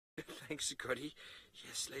Thanks, Scotty.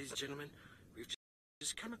 Yes, ladies and gentlemen, we've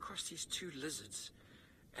just come across these two lizards,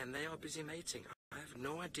 and they are busy mating. I have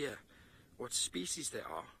no idea what species they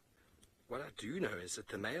are. What I do know is that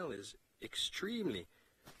the male is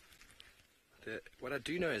what I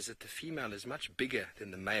do know is that the female is much bigger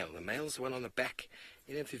than the male. The male's the one on the back.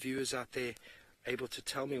 Any of the viewers out there able to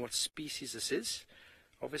tell me what species this is?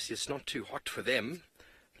 Obviously, it's not too hot for them.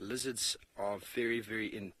 Lizards are very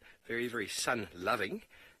sun-loving,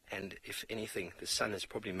 and if anything, the sun has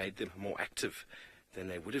probably made them more active than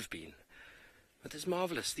they would have been. But it's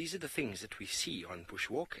marvelous. These are the things that we see on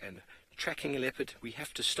bushwalk, and tracking a leopard, we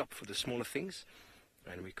have to stop for the smaller things,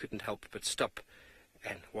 and we couldn't help but stop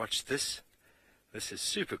and watch this. This is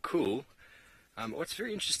super cool. What's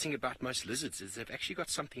very interesting about most lizards is they've actually got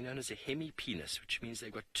something known as a hemipenis, which means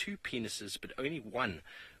they've got two penises, but only one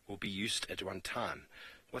will be used at one time.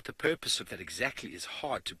 What the purpose of that exactly is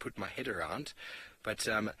hard to put my head around, but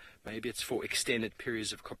maybe it's for extended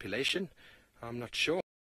periods of copulation. I'm not sure.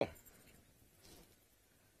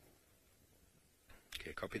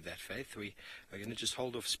 Okay, copy that, Faith. We are going to just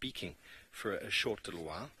hold off speaking for a short little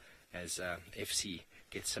while as FC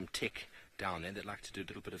gets some tech down there. They'd like to do a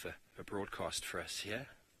little bit of a broadcast for us here.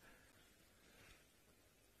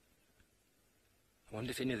 I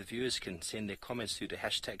wonder if any of the viewers can send their comments through the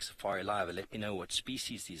hashtag SafariLive and let me know what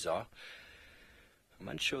species these are. I'm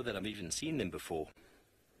unsure that I've even seen them before.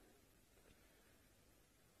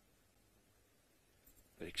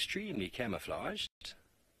 But extremely camouflaged.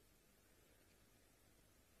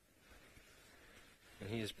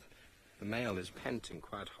 And the male is panting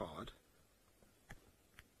quite hard.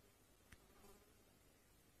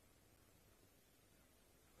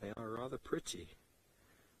 They are rather pretty.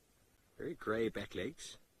 Very grey back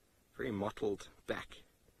legs, very mottled back.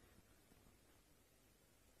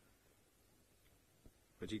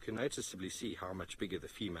 But you can noticeably see how much bigger the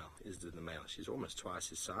female is than the male. She's almost twice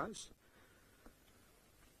his size.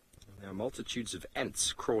 And there are multitudes of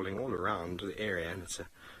ants crawling all around the area, and it's a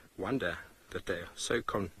wonder that they are so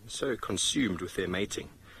consumed with their mating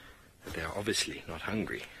that they are obviously not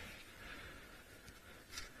hungry.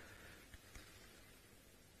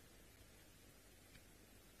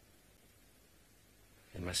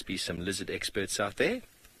 There must be some lizard experts out there.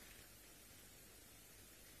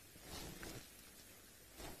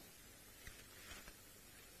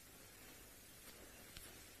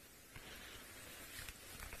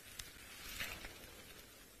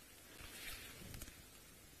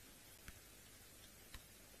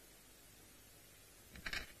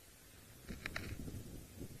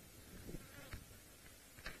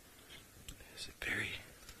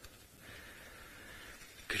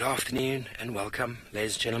 Good afternoon and welcome,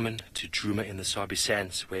 ladies and gentlemen, to Djuma in the Sabi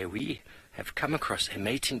Sands, where we have come across a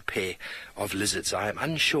mating pair of lizards. I am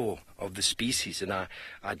unsure of the species, and I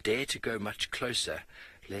dare to go much closer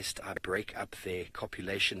lest I break up their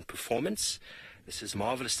copulation performance. This is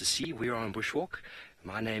marvelous to see. We are on bushwalk.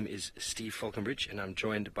 My name is Steve Falconbridge, and I'm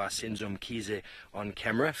joined by Senzo Mkhize on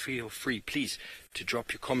camera. Feel free, please, to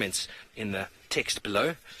drop your comments in the text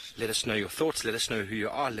below. Let us know your thoughts. Let us know who you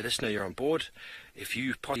are. Let us know you're on board. If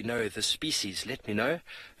you probably know the species, let me know.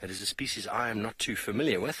 That is a species I am not too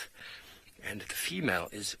familiar with. And the female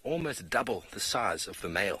is almost double the size of the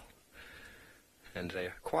male. And they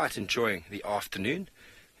are quite enjoying the afternoon.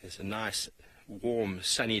 There's a nice, warm,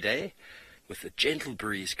 sunny day with a gentle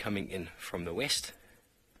breeze coming in from the west.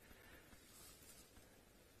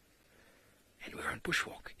 And we're on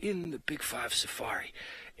bushwalk in the Big Five Safari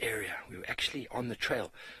area. We were actually on the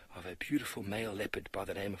trail of a beautiful male leopard by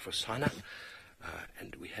the name of Rosanna.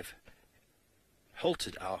 And we have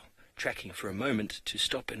halted our tracking for a moment to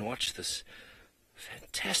stop and watch this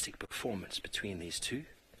fantastic performance between these two.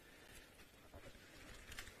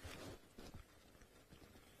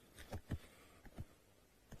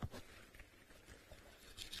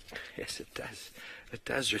 Yes, it does. It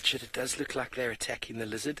does, Richard. It does look like they're attacking the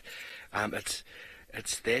lizard.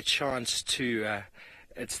 It's their chance to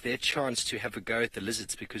have a go at the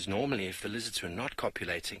lizards, because normally if the lizards were not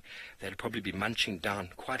copulating, they'd probably be munching down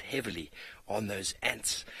quite heavily on those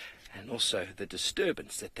ants. And also the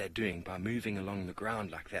disturbance that they're doing by moving along the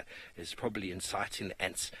ground like that is probably inciting the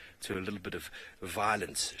ants to a little bit of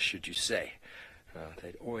violence, should you say.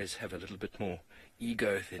 They'd always have a little bit more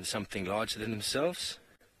ego than something larger than themselves.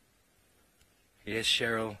 Yes,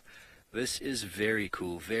 Cheryl, this is very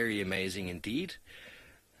cool, very amazing indeed.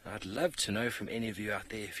 I'd love to know from any of you out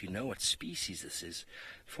there if you know what species this is.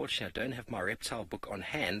 Fortunately, I don't have my reptile book on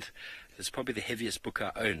hand. It's probably the heaviest book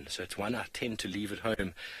I own, so it's one I tend to leave at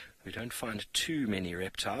home. We don't find too many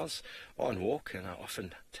reptiles on walk, and I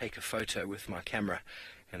often take a photo with my camera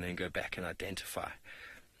and then go back and identify.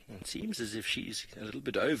 It seems as if she's a little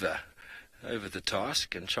bit over the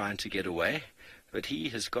task and trying to get away, but he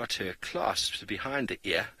has got her clasped behind the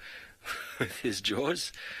ear with his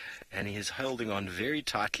jaws, and he is holding on very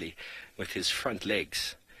tightly with his front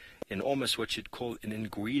legs in almost what you'd call an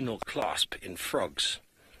inguinal clasp in frogs.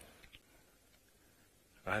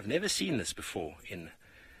 I've never seen this before in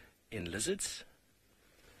lizards.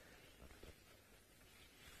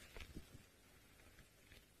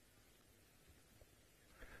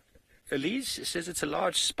 Elise says it's a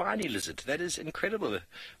large spiny lizard. That is incredible.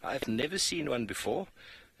 I've never seen one before.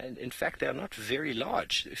 And in fact, they are not very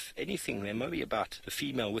large. If anything, they're maybe about, the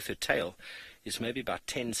female with her tail is maybe about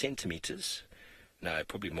 10 centimeters. No,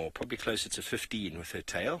 probably more. Probably closer to 15 with her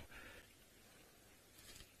tail.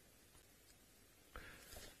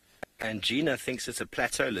 And Gina thinks it's a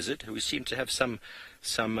plateau lizard. We seem to have some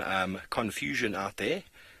confusion out there.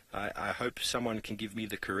 I hope someone can give me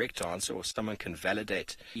the correct answer, or someone can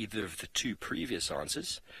validate either of the two previous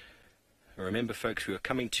answers. Remember, folks, we are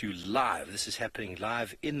coming to live. This is happening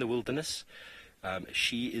live in the wilderness.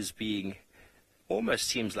 She is being, almost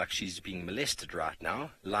seems like she's being molested right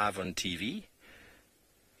now, live on TV.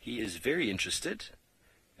 He is very interested.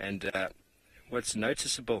 And what's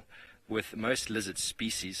noticeable with most lizard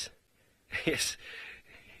species, yes,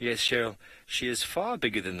 Cheryl, she is far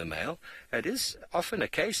bigger than the male. It is often a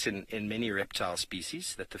case in many reptile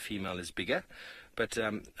species that the female is bigger, but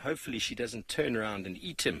hopefully she doesn't turn around and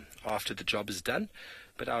eat him after the job is done.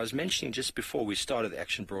 But I was mentioning just before we started the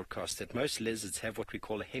action broadcast that most lizards have what we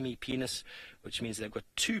call a hemipenis, which means they've got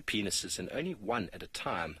two penises and only one at a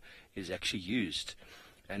time is actually used.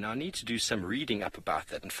 And I need to do some reading up about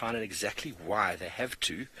that and find out exactly why they have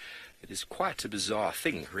two. It is quite a bizarre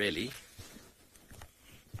thing, really.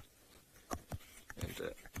 And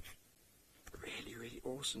really, really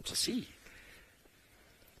awesome to see.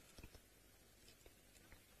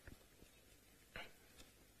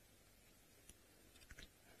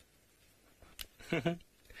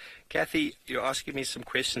 Kathy, you're asking me some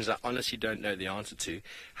questions I honestly don't know the answer to.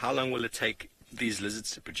 How long will it take these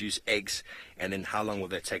lizards to produce eggs, and then how long will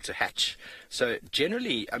they take to hatch? So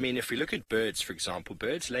generally, I mean, if we look at birds, for example,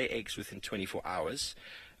 birds lay eggs within 24 hours.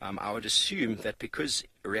 I would assume that because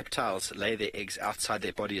reptiles lay their eggs outside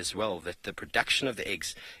their body as well, that the production of the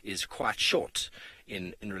eggs is quite short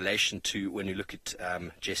in relation to when you look at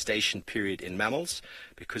gestation period in mammals,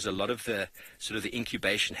 because a lot of the sort of the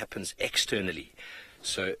incubation happens externally.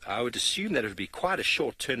 So I would assume that it would be quite a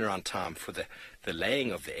short turnaround time for the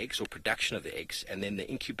laying of the eggs or production of the eggs, and then the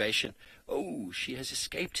incubation. Oh, she has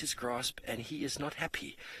escaped his grasp and he is not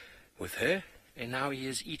happy with her, and now he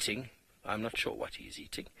is eating. I'm not sure what he is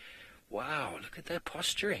eating. Wow, look at that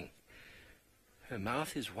posturing. Her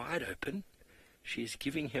mouth is wide open. She is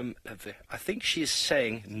giving him I think she is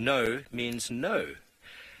saying no means no.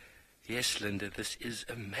 Yes, Linda, this is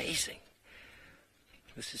amazing.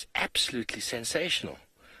 This is absolutely sensational.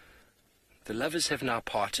 The lovers have now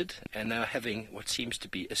parted, and they are having what seems to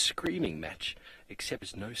be a screaming match, except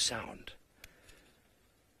there's no sound.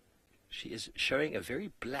 She is showing a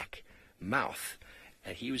very black mouth,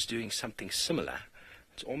 and he was doing something similar.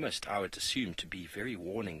 It's almost, I would assume, to be a very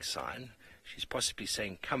warning sign. She's possibly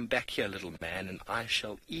saying, "Come back here, little man, and I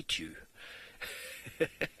shall eat you."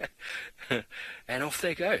 And off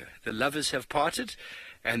they go. The lovers have parted,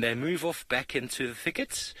 and they move off back into the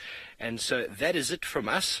thickets. And so that is it from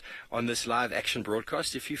us on this live action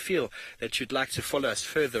broadcast. If you feel that you'd like to follow us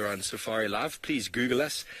further on Safari Live, please Google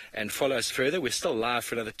us and follow us further. We're still live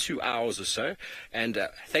for another 2 hours or so. And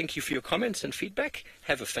thank you for your comments and feedback.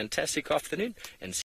 Have a fantastic afternoon, and